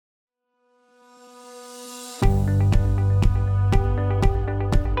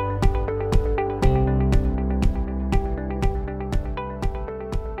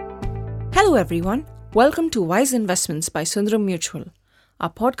Hello everyone, welcome to Wise Investments by Sundaram Mutual. Our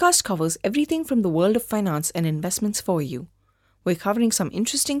podcast covers everything from the world of finance and investments for you. We're covering some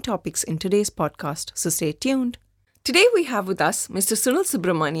interesting topics in today's podcast, so stay tuned. Today we have with us Mr. Sunil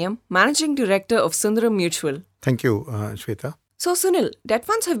Subramaniam, Managing Director of Sundaram Mutual. Thank you, Shweta. So Sunil, debt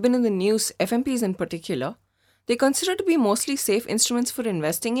funds have been in the news, FMPs in particular. They're considered to be mostly safe instruments for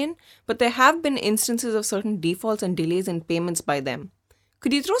investing in, but there have been instances of certain defaults and delays in payments by them.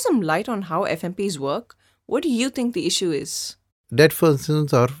 Could you throw some light on how FMPs work? What do you think the issue is? Debt funds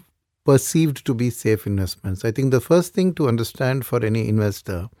are perceived to be safe investments. I think the first thing to understand for any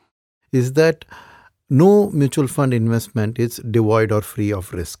investor is that no mutual fund investment is devoid or free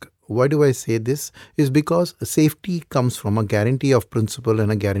of risk. Why do I say this? Is because safety comes from a guarantee of principal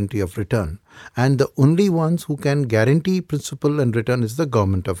and a guarantee of return. And the only ones who can guarantee principal and return is the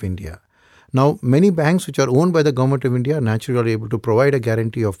Government of India. Now, many banks which are owned by the Government of India are naturally able to provide a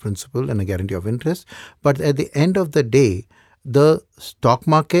guarantee of principal and a guarantee of interest. But at the end of the day, the stock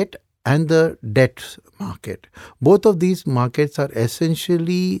market and the debt market, both of these markets are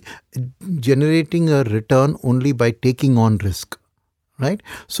essentially generating a return only by taking on risk. Right?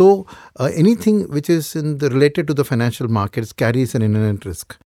 So, anything which is related to the financial markets carries an inherent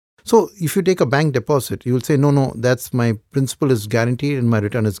risk. So, if you take a bank deposit, you will say, no, that's my principal is guaranteed and my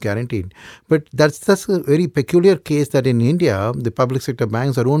return is guaranteed. But that's a very peculiar case that in India, the public sector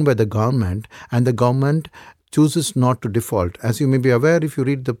banks are owned by the government and the government chooses not to default. As you may be aware, if you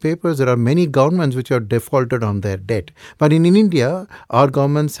read the papers, there are many governments which are defaulted on their debt. But in India, our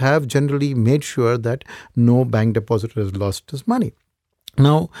governments have generally made sure that no bank depositor has lost his money.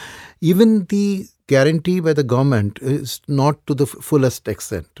 Now, even the guarantee by the government is not to the fullest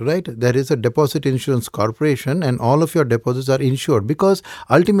extent, right? There is a deposit insurance corporation and all of your deposits are insured because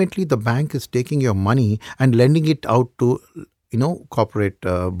ultimately the bank is taking your money and lending it out to corporate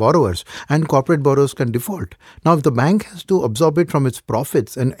borrowers, and corporate borrowers can default. Now, if the bank has to absorb it from its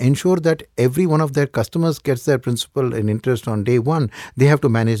profits and ensure that every one of their customers gets their principal and interest on day one, they have to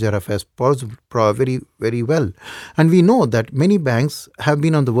manage their affairs very, very well. And we know that many banks have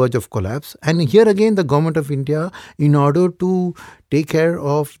been on the verge of collapse. And here again, the Government of India, in order to take care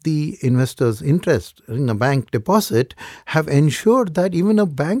of the investors' interest in a bank deposit, have ensured that even a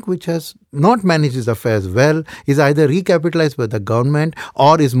bank which has not managed its affairs well is either recapitalized by the government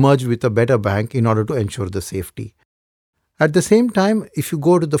or is merged with a better bank in order to ensure the safety. At the same time, if you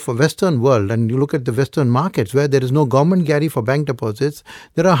go to the Western world and you look at the Western markets where there is no government guarantee for bank deposits,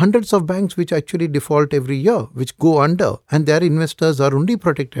 there are hundreds of banks which actually default every year, which go under, and their investors are only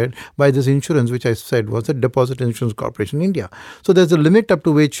protected by this insurance, which I said was a Deposit Insurance Corporation in India. So there's a limit up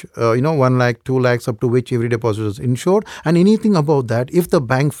to which, 1 lakh, 2 lakhs, up to which every deposit is insured, and anything above that, if the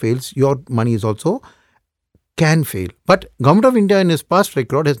bank fails, your money is also can fail. But Government of India in its past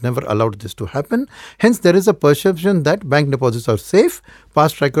record has never allowed this to happen. Hence, there is a perception that bank deposits are safe.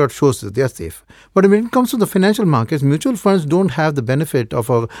 Past record shows that they are safe. But when it comes to the financial markets, mutual funds don't have the benefit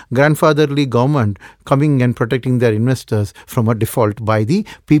of a grandfatherly government coming and protecting their investors from a default by the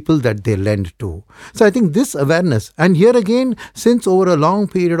people that they lend to. So I think this awareness, and here again, since over a long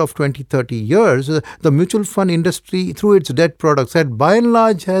period of 20-30 years, the mutual fund industry through its debt products had by and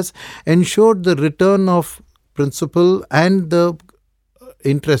large has ensured the return of principal and the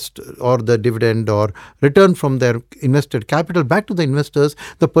interest or the dividend or return from their invested capital back to the investors.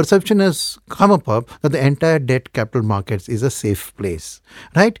 The perception has come up that the entire debt capital markets is a safe place,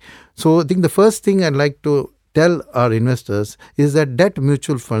 right? So I think the first thing I'd like to tell our investors is that debt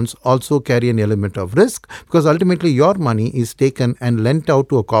mutual funds also carry an element of risk because ultimately your money is taken and lent out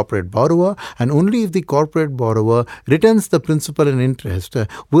to a corporate borrower, and only if the corporate borrower returns the principal and interest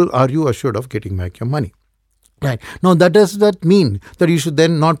are you assured of getting back your money. Right. Now, does that mean that you should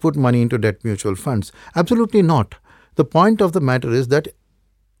then not put money into debt mutual funds? Absolutely not. The point of the matter is that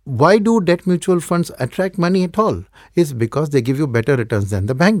why do debt mutual funds attract money at all? It's because they give you better returns than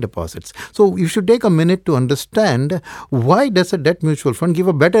the bank deposits. So you should take a minute to understand why does a debt mutual fund give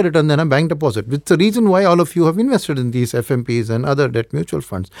a better return than a bank deposit? It's the reason why all of you have invested in these FMPs and other debt mutual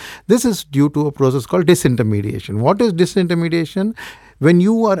funds. This is due to a process called disintermediation. What is disintermediation? When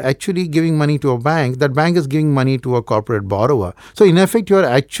you are actually giving money to a bank, that bank is giving money to a corporate borrower. So in effect, you are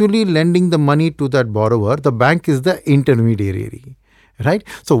actually lending the money to that borrower. The bank is the intermediary. Right?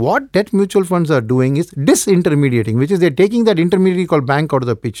 So what debt mutual funds are doing is disintermediating, which is they're taking that intermediary called bank out of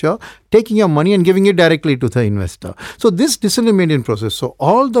the picture, taking your money and giving it directly to the investor. So this disintermediation process, so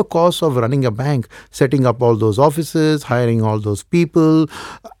all the costs of running a bank, setting up all those offices, hiring all those people,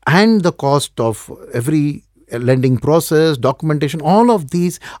 and the cost of every lending process, documentation, all of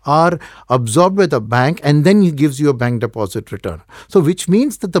these are absorbed by the bank, and then he gives you a bank deposit return. So which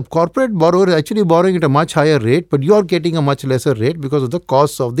means that the corporate borrower is actually borrowing at a much higher rate, but you are getting a much lesser rate because of the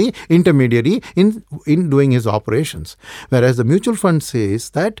costs of the intermediary in doing his operations. Whereas the mutual fund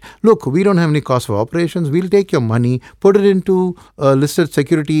says that, look, we don't have any cost of operations, we'll take your money, put it into a listed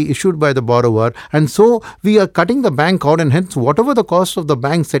security issued by the borrower, and so we are cutting the bank out, and hence whatever the cost of the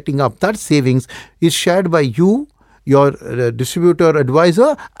bank setting up, that savings is shared by you, your distributor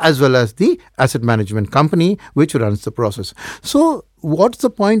advisor, as well as the asset management company which runs the process. So what's the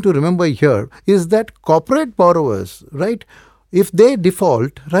point to remember here is that corporate borrowers, right, if they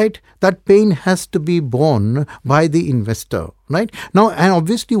default, right, that pain has to be borne by the investor, right? Now, and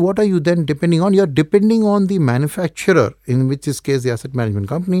obviously, what are you then depending on? You're depending on the manufacturer, in which is case the asset management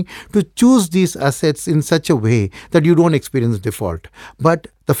company, to choose these assets in such a way that you don't experience default. But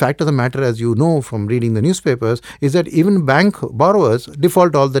the fact of the matter, as you know from reading the newspapers, is that even bank borrowers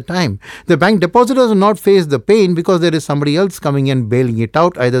default all the time. The bank depositors do not face the pain because there is somebody else coming and bailing it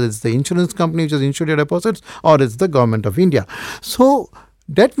out. Either it's the insurance company which has insured your deposits, or it's the government of India. So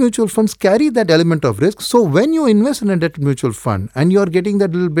debt mutual funds carry that element of risk. So when you invest in a debt mutual fund and you are getting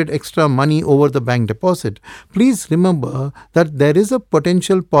that little bit extra money over the bank deposit, please remember that there is a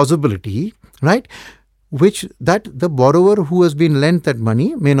potential possibility, right, which that the borrower who has been lent that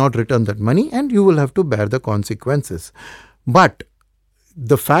money may not return that money, and you will have to bear the consequences. But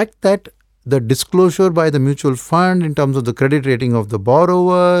the fact that the disclosure by the mutual fund in terms of the credit rating of the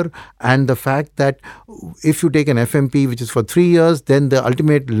borrower, and the fact that if you take an FMP which is for 3 years, then the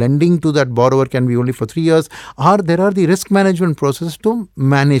ultimate lending to that borrower can be only for 3 years, there are the risk management process to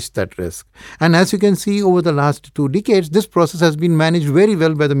manage that risk. And as you can see, over the last 2 decades, this process has been managed very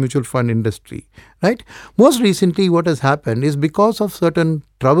well by the mutual fund industry, right? Most recently, what has happened is because of certain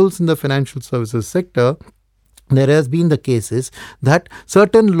troubles in the financial services sector, there has been the cases that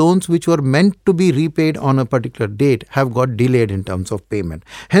certain loans which were meant to be repaid on a particular date have got delayed in terms of payment.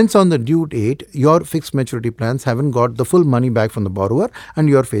 Hence, on the due date, your fixed maturity plans haven't got the full money back from the borrower, and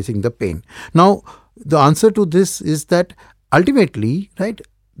you are facing the pain. Now, the answer to this is that ultimately, right,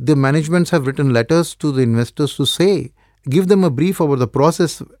 the managements have written letters to the investors to say, give them a brief over the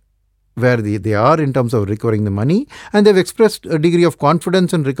process where they are in terms of recovering the money, and they've expressed a degree of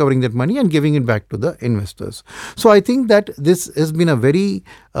confidence in recovering that money and giving it back to the investors. So I think that this has been a very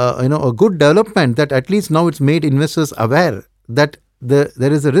a good development, that at least now it's made investors aware that there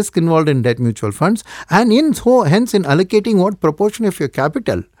is a risk involved in debt mutual funds, and hence in allocating what proportion of your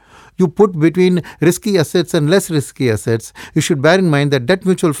capital you put between risky assets and less risky assets, you should bear in mind that debt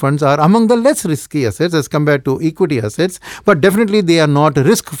mutual funds are among the less risky assets as compared to equity assets, but definitely they are not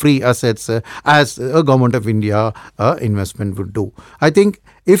risk-free assets as a Government of India investment would do. I think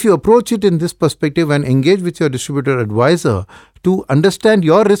if you approach it in this perspective and engage with your distributor advisor to understand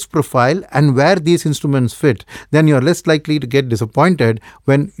your risk profile and where these instruments fit, then you are less likely to get disappointed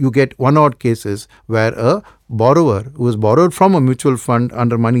when you get one-odd cases where a borrower who has borrowed from a mutual fund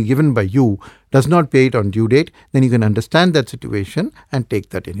under money given by you does not pay it on due date. Then you can understand that situation and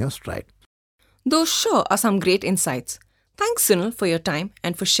take that in your stride. Those sure are some great insights. Thanks, Sunil, for your time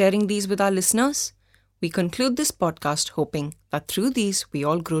and for sharing these with our listeners. We conclude this podcast hoping that through these we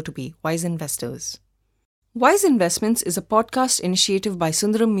all grow to be wise investors. Wise Investments is a podcast initiative by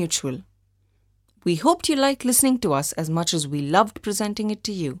Sundaram Mutual. We hoped you liked listening to us as much as we loved presenting it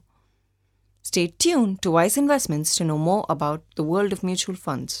to you. Stay tuned to Wise Investments to know more about the world of mutual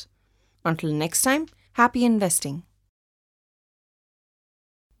funds. Until next time, happy investing.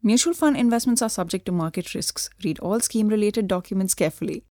 Mutual fund investments are subject to market risks. Read all scheme-related documents carefully.